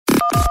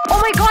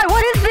my god, what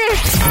is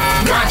this?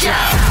 Gotcha!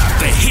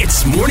 The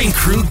HITZ Morning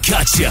Crew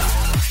Gotcha!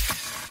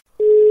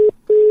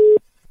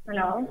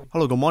 Hello,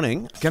 Hello, good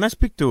morning. Can I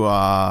speak to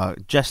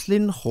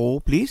Jaslyn Ho,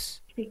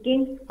 please?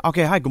 speaking.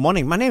 Okay, hi, good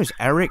morning. My name is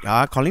Eric,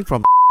 calling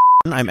from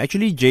I'm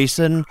actually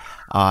Jason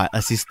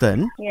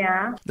assistant.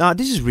 Yeah. Now,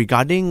 this is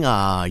regarding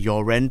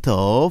your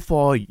rental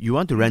you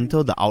want to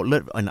rental the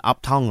outlet in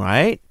Uptown,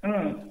 right?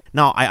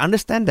 Now, I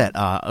understand that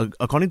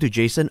according to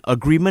Jason,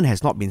 agreement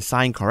has not been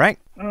signed,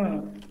 correct?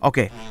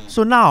 Okay,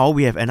 so now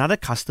we have another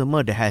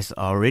customer that has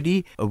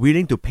already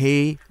willing to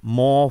pay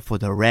more for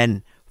the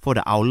rent for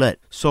the outlet.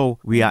 So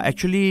we are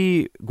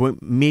actually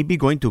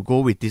going to go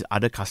with this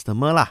other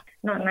customer lah.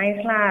 Not nice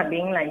lah,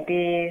 being like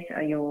this.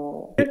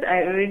 Because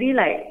I already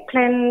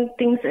plan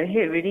things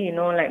ahead already,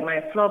 like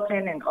my floor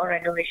plan and all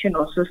renovation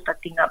also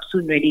starting up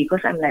soon already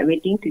because I'm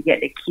waiting to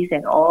get the keys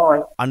and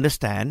all.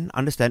 Understand.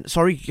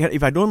 Sorry,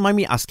 if I don't mind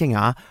me asking,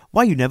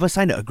 why you never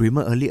signed the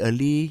agreement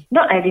early?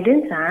 No, I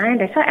didn't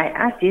sign. That's why I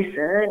asked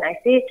Jason. I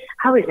said,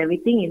 how is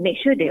everything? You make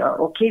sure they are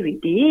okay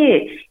with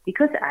it.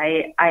 Because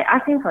I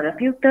asked him for the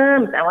few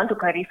terms. I want to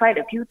clarify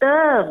the few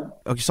terms.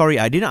 Okay, sorry,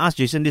 I didn't ask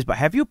Jason this, but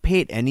have you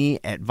paid any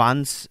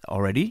advance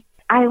already?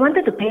 I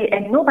wanted to pay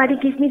and nobody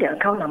gives me the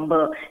account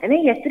number. And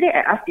then yesterday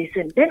I asked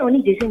Jason. Then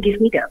only Jason gives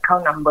me the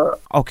account number.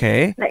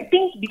 Okay.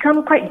 Things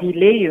become quite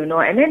delayed,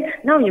 And then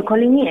now you're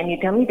calling me and you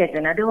tell me there's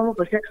another one more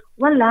person.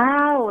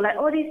 Walao,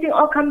 all these things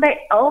all come back,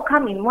 all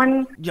come in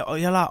one.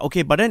 Yeah lah.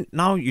 Okay, but then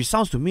now it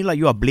sounds to me like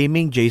you are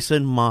blaming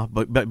Jason, ma.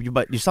 But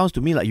it sounds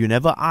to me like you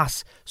never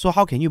asked. So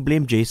how can you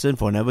blame Jason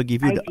for never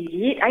give you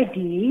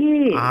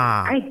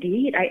I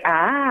did. I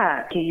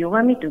asked. Okay, you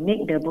want me to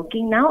make the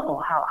booking now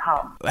or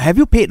how? Have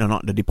you paid or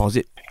not the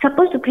deposit?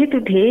 Supposed to pay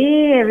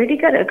today. I already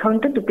got the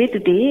accountant to pay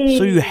today.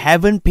 So you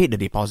haven't paid the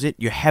deposit?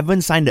 You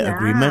haven't signed the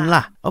agreement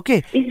lah?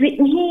 Okay. It's with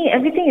me.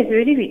 Everything is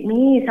already with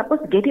me.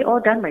 Supposed to get it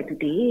all done by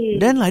today.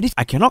 Then like this,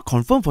 I cannot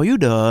confirm for you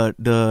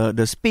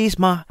the space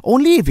ma.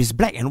 Only if it's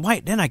black and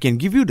white, then I can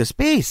give you the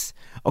space.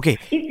 Okay.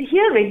 It's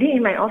here already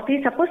in my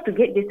office. Supposed to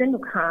get Jason to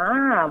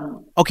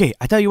come. Okay,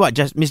 I tell you what,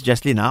 Miss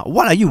Jaslyn,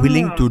 what are you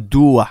willing to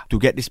do to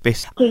get this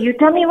space? Okay, you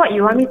tell me what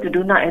you want me to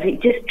do now,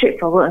 Eric. Just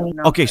straightforward only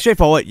now. Okay,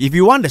 straightforward. If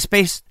you want the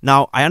space,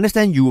 now I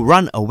understand you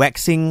run a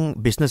waxing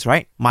business,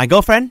 right? My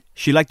girlfriend,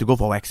 she like to go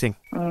for waxing.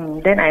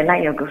 Then I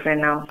like your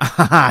girlfriend now.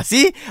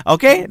 See?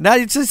 Okay, now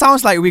it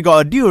sounds like we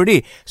got a deal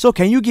already. So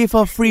can you give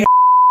her free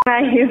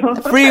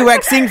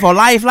waxing for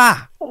life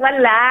lah?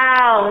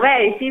 Walao,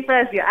 where is she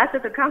first? You ask her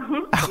to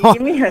come. You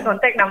give me her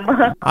contact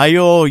number.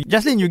 Ayo,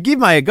 Jaslyn, you give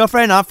my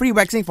girlfriend free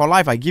waxing for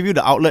life. I give you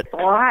the outlet.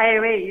 Why?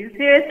 Wait,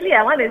 seriously?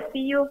 I want to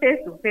see you face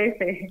to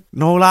face.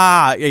 No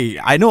lah. Hey,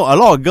 I know a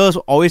lot of girls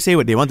always say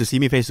what they want to see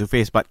me face to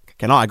face, but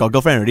cannot. I got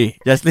girlfriend already.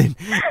 Jaslyn,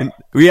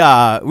 we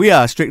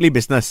are strictly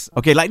business.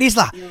 Okay, like this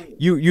lah.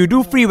 You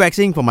do free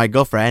waxing for my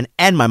girlfriend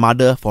and my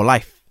mother for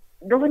life.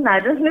 Don't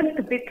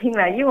stupid thing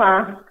like you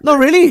are. No,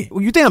 really?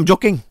 You think I'm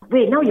joking?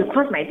 Wait, now you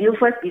cross my deal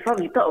first before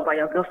we talk about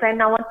your girlfriend.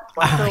 Now want to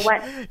sponsor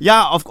what?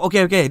 Yeah,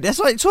 okay. That's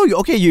why. So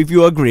if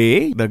you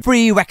agree, the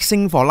free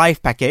waxing for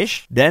life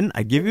package, then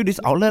I give you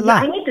this outlet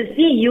lah. I need to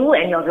see you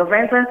and your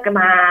girlfriend first, come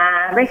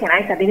on. Where can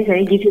I suddenly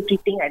give you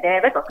fitting like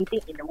that? Where got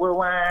fitting in the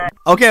world one?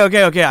 Okay.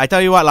 I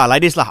tell you what lah,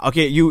 like this lah.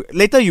 Okay,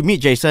 later you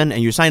meet Jason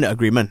and you sign the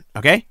agreement.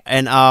 Okay,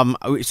 and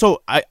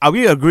so are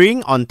we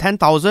agreeing on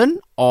 10,000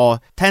 or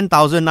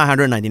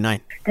 10,999?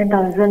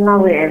 10,000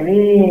 now,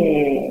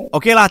 wait.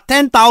 Okay lah,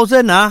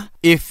 10,000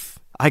 if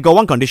I got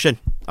one condition,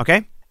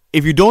 okay?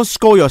 If you don't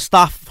scold your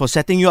staff for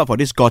setting you up for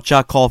this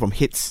gotcha call from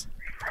HITZ.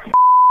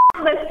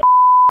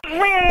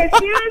 Wait,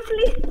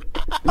 seriously?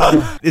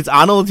 It's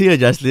Arnold here,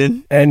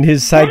 Jaslyn. And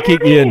his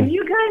sidekick Ian.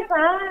 You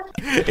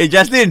guys Hey,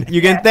 Jaslyn,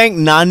 you can thank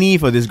Nani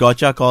for this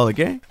gotcha call,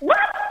 okay? What?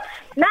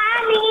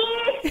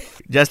 Nani?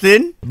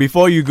 Jaslyn,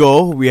 before you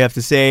go, we have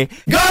to say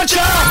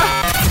Gotcha!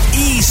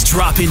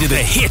 Eavesdrop into the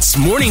HITZ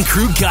Morning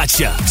Crew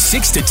Gotcha.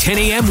 6 to 10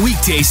 a.m.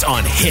 weekdays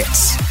on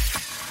HITZ.